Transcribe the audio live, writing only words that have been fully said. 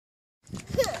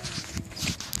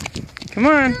Come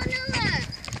on.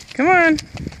 Come on.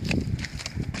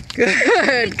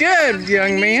 Good, good,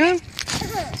 young man.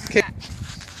 Okay,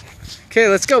 okay,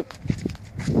 let's go.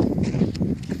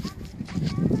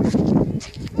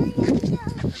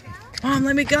 Come on,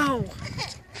 let me go.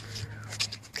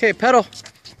 Okay, pedal.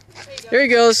 There he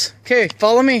goes. Okay,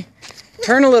 follow me.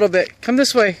 Turn a little bit. Come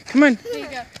this way. Come on.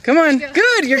 Come on.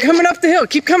 Good. You're coming up the hill.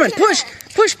 Keep coming. Push.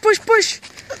 Push, push, push.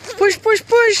 Push, push,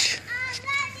 push.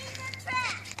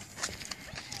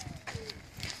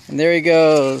 And there he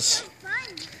goes.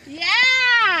 Yeah,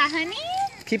 honey.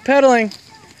 Keep pedaling.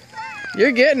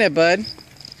 You're getting it, bud.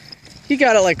 He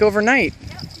got it like overnight.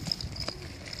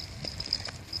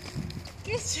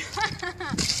 Good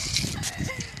job.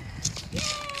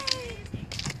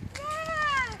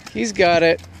 He's got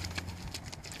it.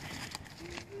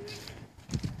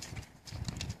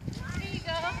 There you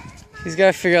go. He's got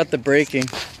to figure out the braking.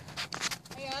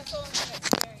 Yeah, that's all I'm gonna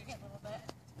scare you a little bit.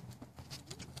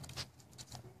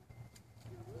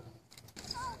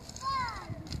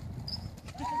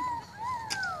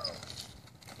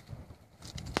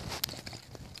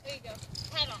 There you go.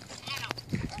 Pedal, pedal.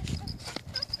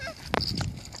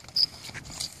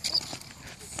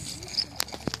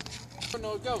 Oh,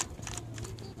 no, go.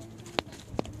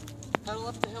 Pedal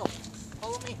up the hill.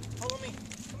 Follow me. Follow me.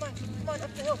 Come on,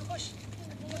 up the hill. Push.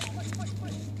 Push, push, push,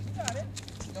 push. You got it.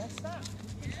 Don't stop.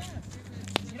 Yeah.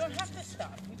 You don't have to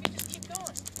stop. You can just keep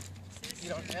going. You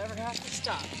don't ever have to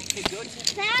stop. Okay, go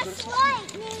to That's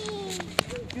lightning.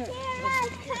 Good.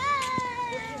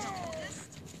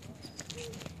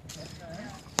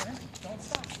 Don't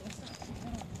stop. Don't stop.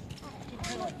 Keep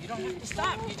pedaling. You don't have to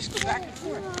stop. You just go back and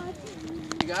forth.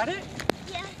 You got it?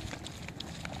 Yeah.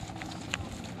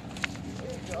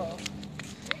 There you go.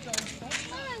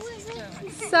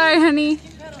 Sorry, honey.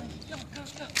 Keep pedaling. Go, go,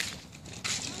 go.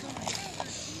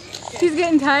 He's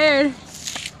getting tired. You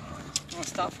want to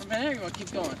stop for a minute or you want to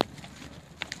keep going?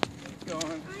 Keep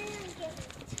going.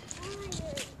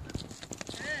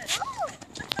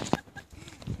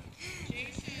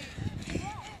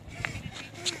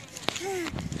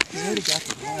 He's already got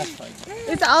the last fight.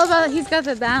 It's all about he's got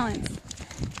the balance.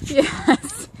 Yes.